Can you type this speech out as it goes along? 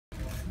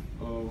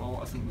Well,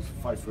 I think it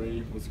was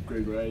 5-3. It was a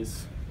great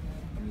race.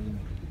 I mean,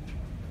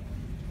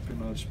 pretty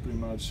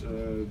much.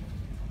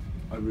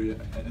 I really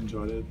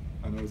enjoyed it.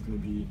 I know it's going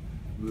to be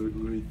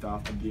really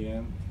tough at the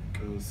end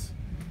because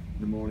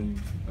in the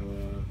morning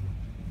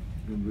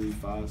went really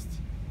fast,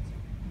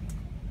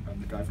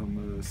 and the guy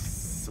from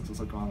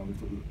Sacramento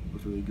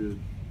looked really good.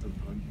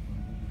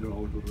 They were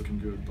all looking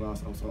good.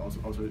 Plus,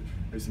 also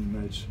racing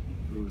match,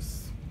 who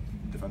was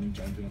defending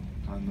champion.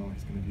 I know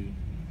he's going to be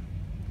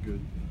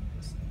good.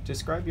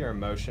 Describe your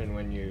emotion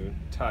when you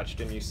touched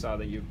and you saw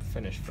that you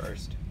finished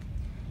first.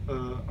 I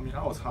mean,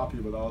 I was happy,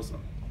 but I was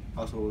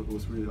also it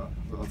was really,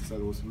 like I said,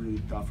 it was a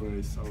really tough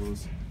race. I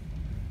was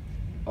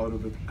a little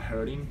bit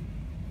hurting,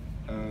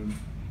 and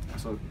I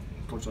saw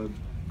coach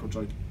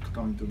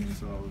coming to me,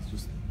 so I was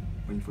just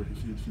waiting for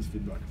his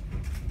feedback.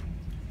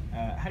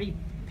 How do you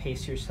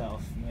pace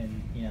yourself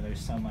when there's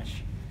so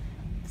much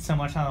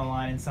on the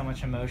line and so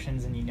much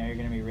emotions, and you're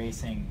going to be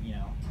racing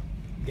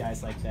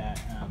guys like that?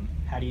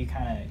 How do you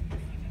kind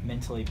of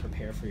mentally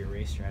prepare for your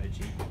race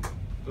strategy?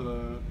 I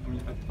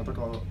mean, I talk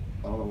a lot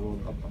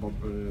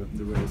about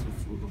the race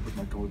with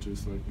my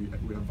coaches. Like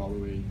we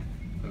evaluate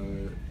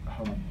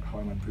how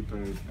am I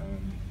prepared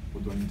and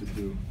what do I need to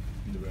do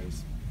in the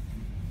race.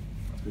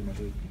 That's pretty much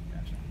it.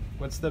 Gotcha.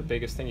 What's the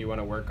biggest thing you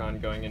want to work on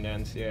going into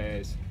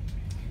NCAAs?